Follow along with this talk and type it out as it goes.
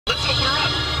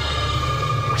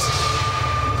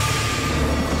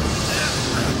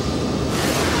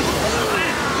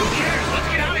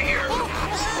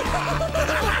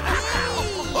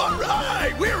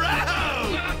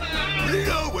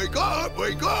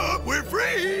We're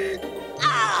free!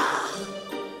 Ah!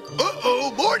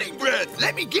 Uh-oh, morning breath!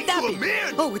 Let me get you a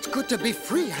man! Oh, it's good to be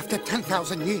free after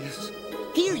 10,000 years.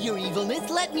 Here, your evilness,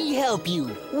 let me help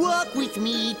you. Walk with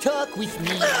me, talk with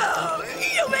me. Oh,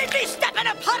 you made me step in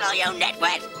a puddle, you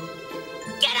nitwit!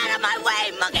 Get out of my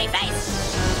way, monkey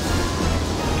face!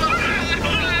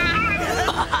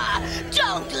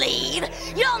 Don't leave!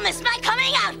 You'll miss my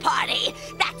coming out party!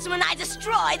 That's when I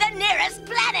destroy the nearest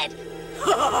planet!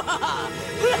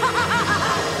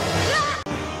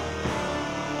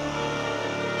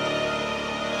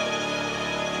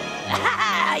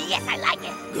 Yes, I like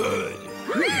it. Good.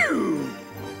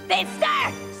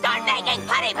 Finster, start making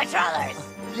putty patrollers!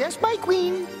 Yes, my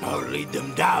queen. I'll lead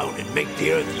them down and make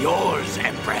the Earth yours,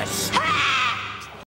 Empress.